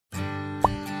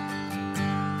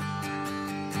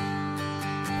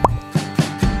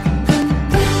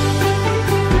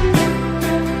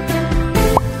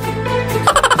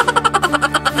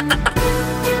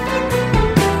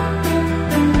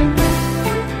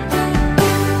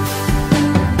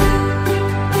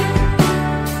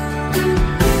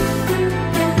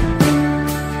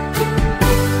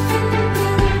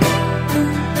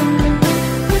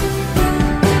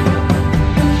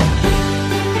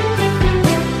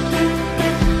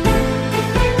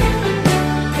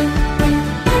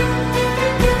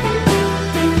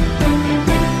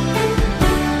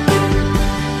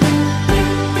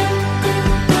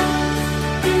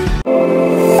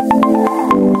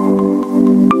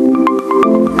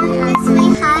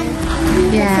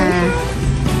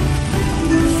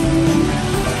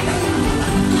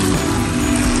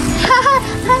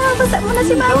Basa mo na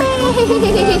si Mami.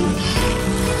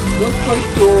 Don't fight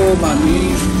to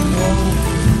Mami.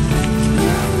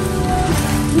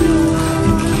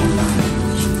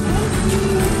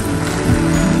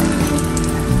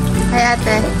 Hi,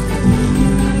 ate.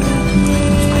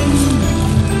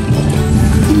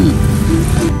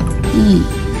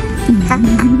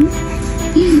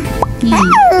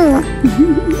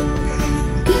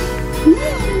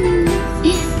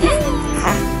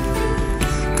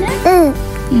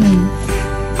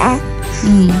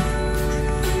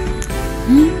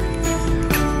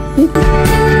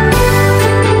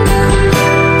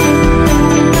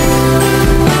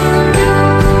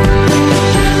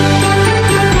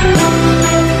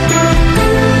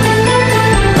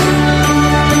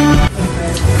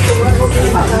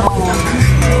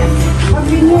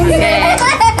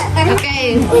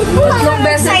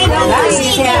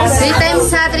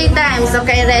 Three times.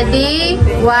 Okay, ready?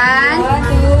 1, 2,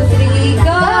 3,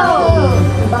 go!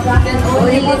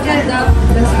 Only look at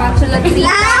the spatula 3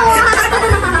 times.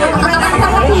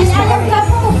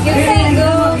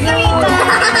 Go!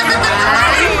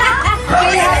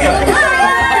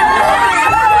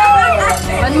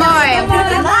 One more.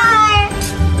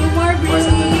 Two more,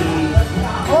 please.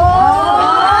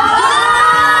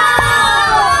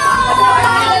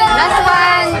 Last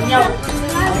one.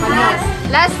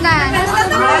 Last na.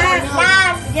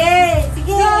 Yes!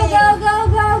 Sige! Go!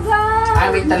 Ay,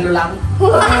 wait, talo lang.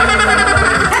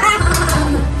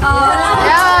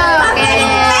 Okay.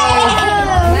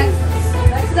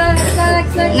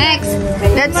 Next.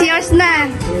 That's yours na.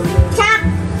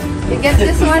 You get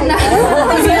this one na.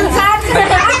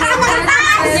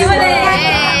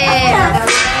 Hey.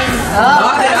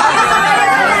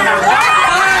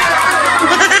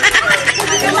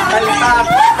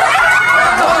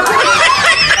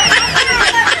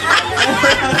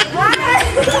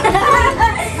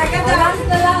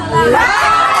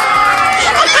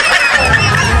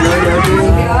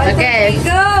 Okay.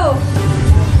 Go!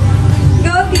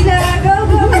 Go, Tina! Go!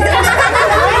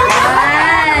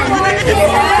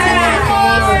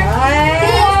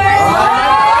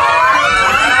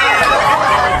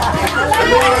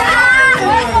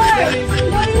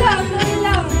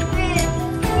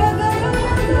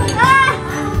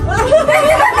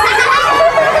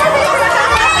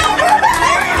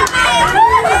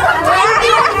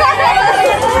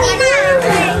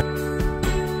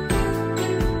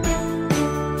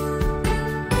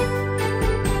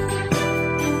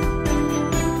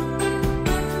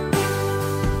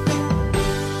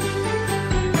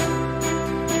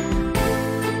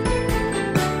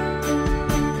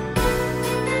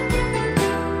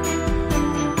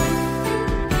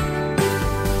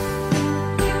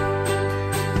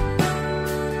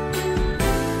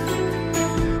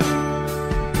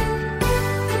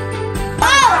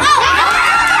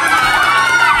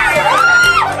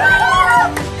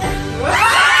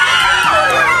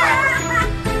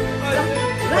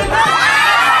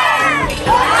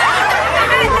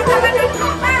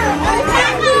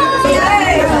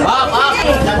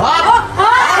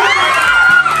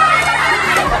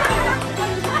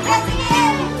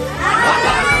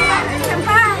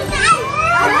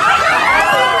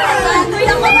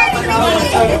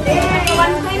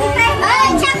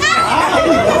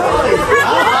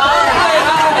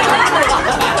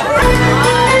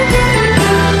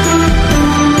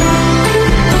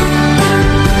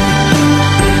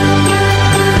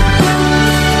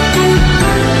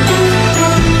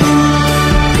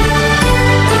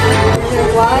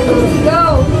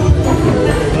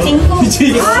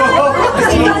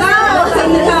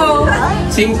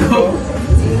 Cinco.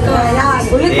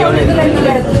 Ulit.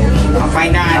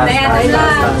 Fine na.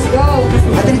 Go.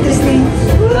 Ate Tristan.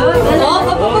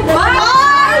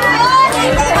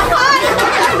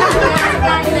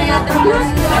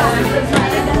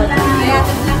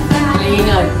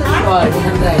 Ingat.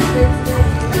 100.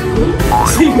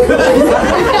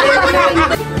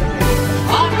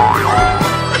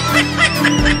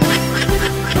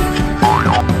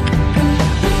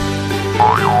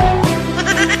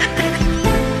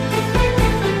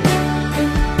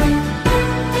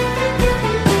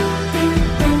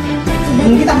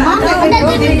 Kita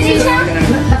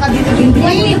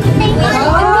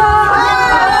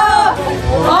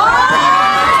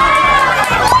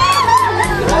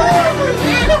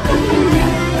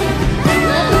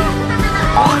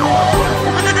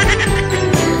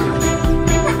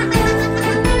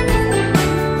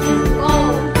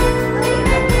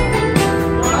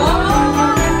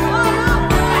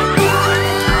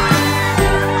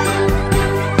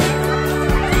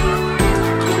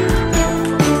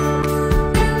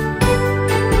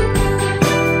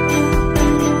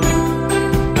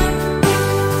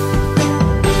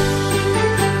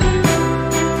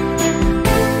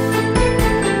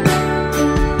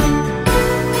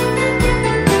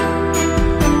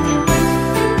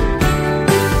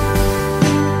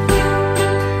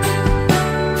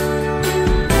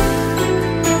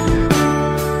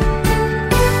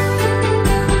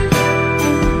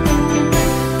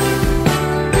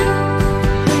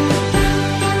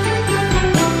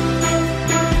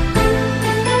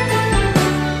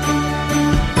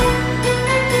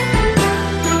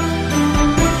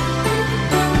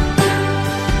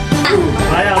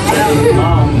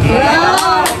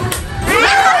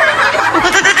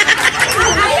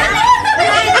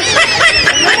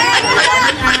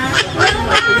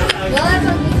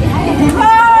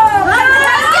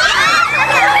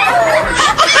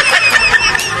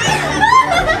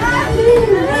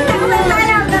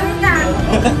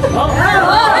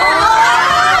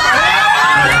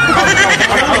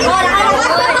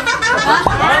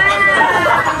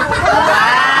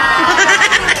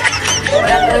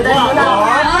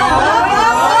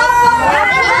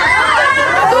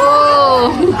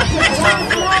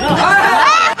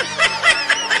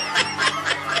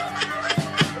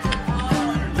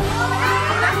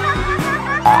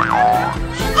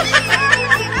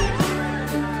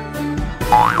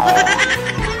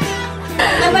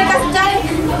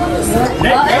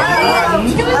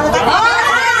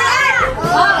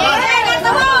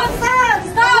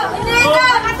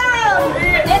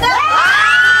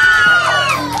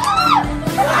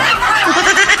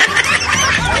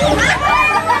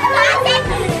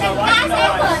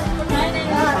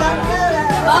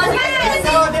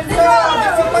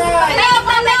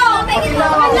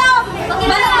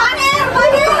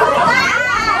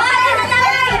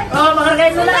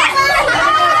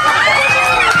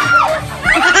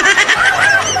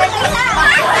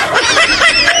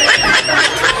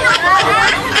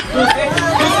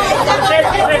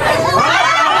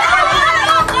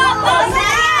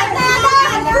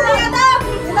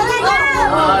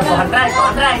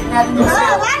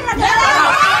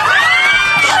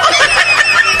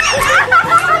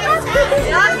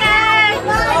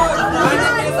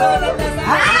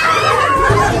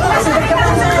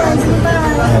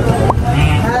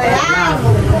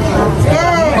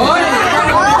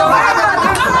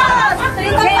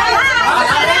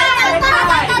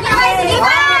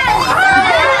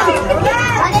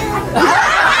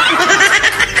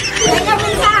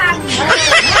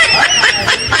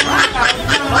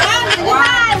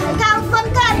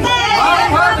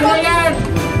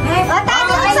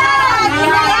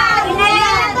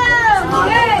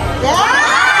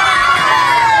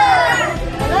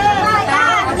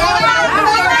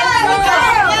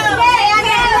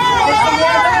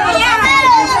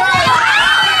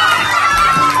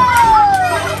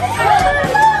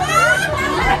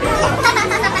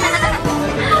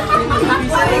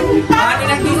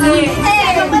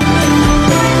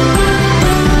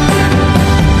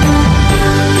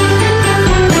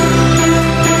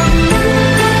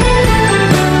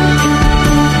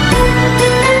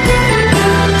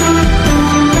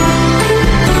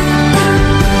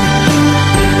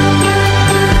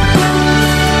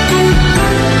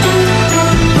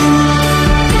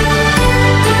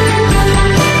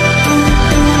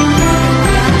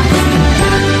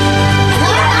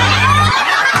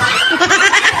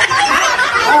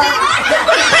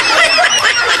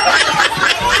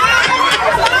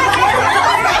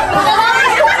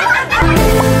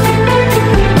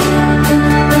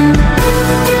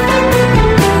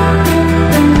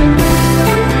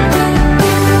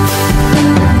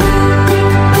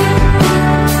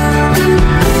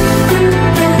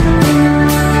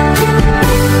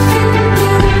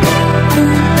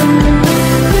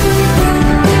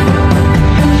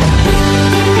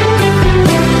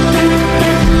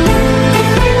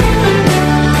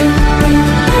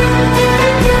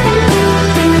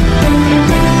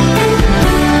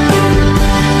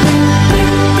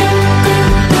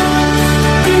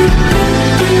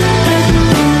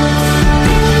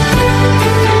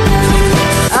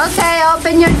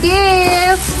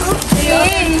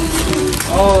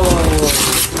Oh.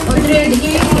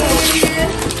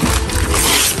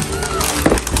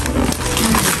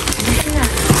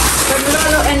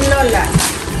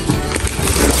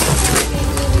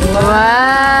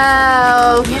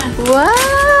 Wow!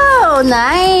 Wow!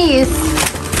 Nice!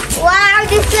 Wow,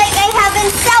 just like I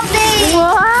haven't something.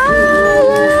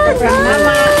 Wow! From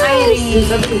Mama Iris.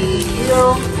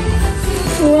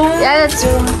 Yeah, that's...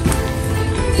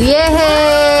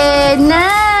 Yay! Nice!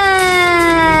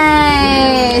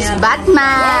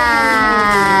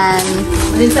 Batman!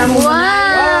 Wow!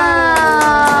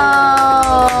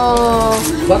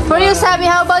 For you, Sabi.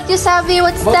 How about you, Sabi?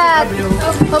 What's that?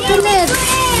 Open it.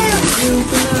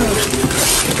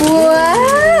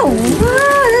 Wow!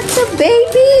 Wow! That's a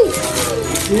baby!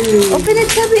 Open it,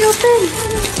 Sabi. Open.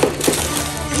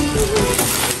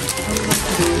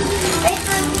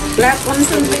 Black on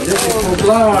something.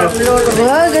 Black.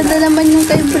 Wow! Ganda naman yung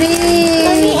kay Brie.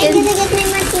 Mommy, I'm gonna get my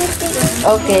matching stick.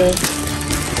 Okay.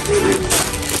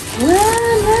 Wow!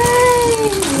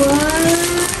 Nice! Wow!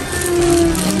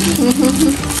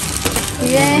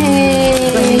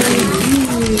 Yay!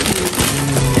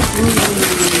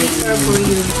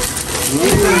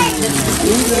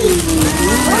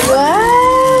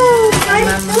 Wow!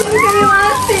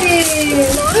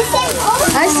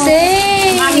 I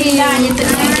say!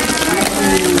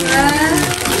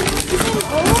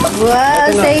 Wow!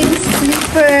 Same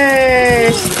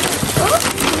slippers!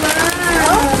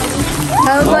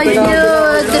 How about you,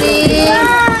 Audrey?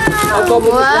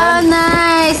 Wow,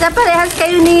 nice! Parehas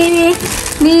kayo ni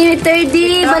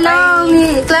 3D Balong,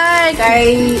 ni Clark.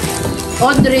 Kay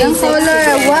Audrey. Ang color.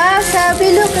 Wow,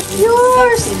 Sabi, look at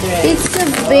yours. It's a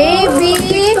baby.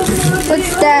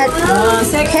 What's that?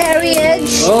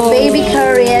 Carriage. Baby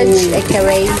carriage. A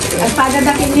carriage. Ang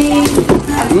pagadakin ni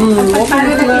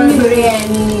Brian.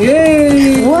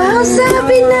 Yay! Wow,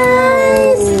 Sabi,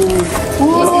 nice.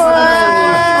 Wow.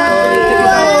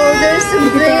 There's a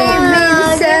baby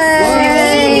inside.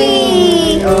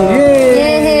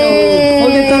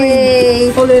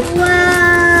 Yay. Hold it.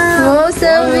 Wow,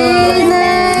 Sabi,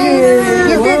 nice.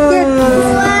 Get it.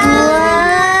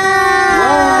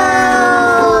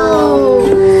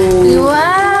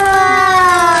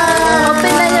 Wow.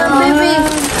 Open na yung baby.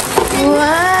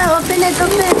 Wow, open it.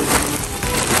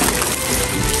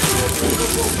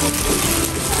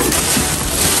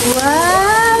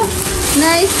 Wow.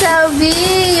 Nice, Sabi.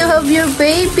 You have your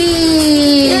baby.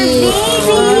 Yay.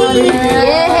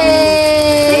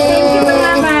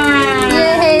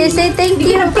 Say thank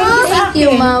you. Thank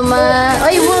you, Mama. Oh,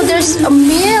 well, there's a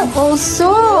milk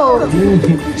also.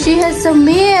 She has some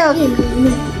milk.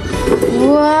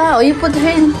 Wow. You put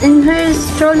her in her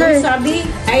stroller. Sabi,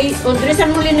 ay, Audrey,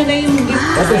 saan mo linagay yung gift?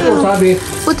 Kasi po sabi.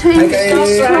 Put her in Ay, the kay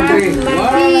stroller. Audrey.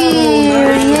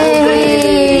 Here.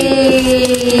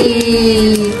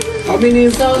 Yay. How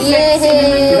many? So, Yay.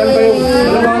 Ilan kayo?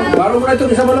 Dalawa. Baro mo na ito.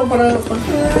 Isa balong para...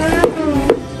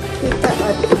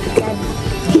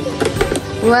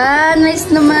 Wow, nice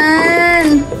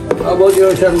naman. How about your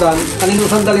sandal? Kaninong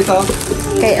sandal ito?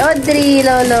 Kay Audrey,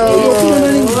 Lolo.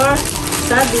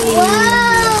 Sabi.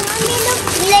 Wow, Mommy, look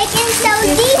like in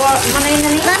Saudi. Manay na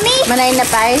niya. Mommy, Manay na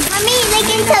pa Mommy,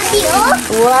 like in Saudi. Oh,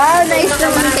 Wow, nice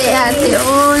naman kay ate.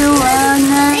 Oh, wow,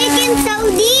 like nice. in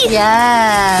Saudi.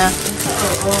 Yeah.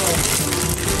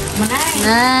 Manay.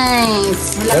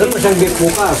 Nice. Meron mo siyang gift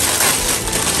bukas.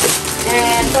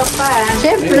 Ito pa.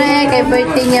 Siyempre, kay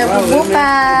birthday niya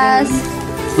bukas.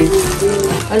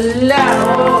 Ala,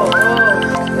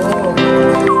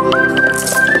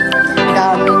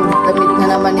 Daming damit na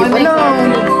naman ni Balong.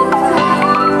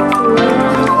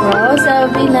 Wow,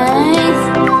 Sabi na.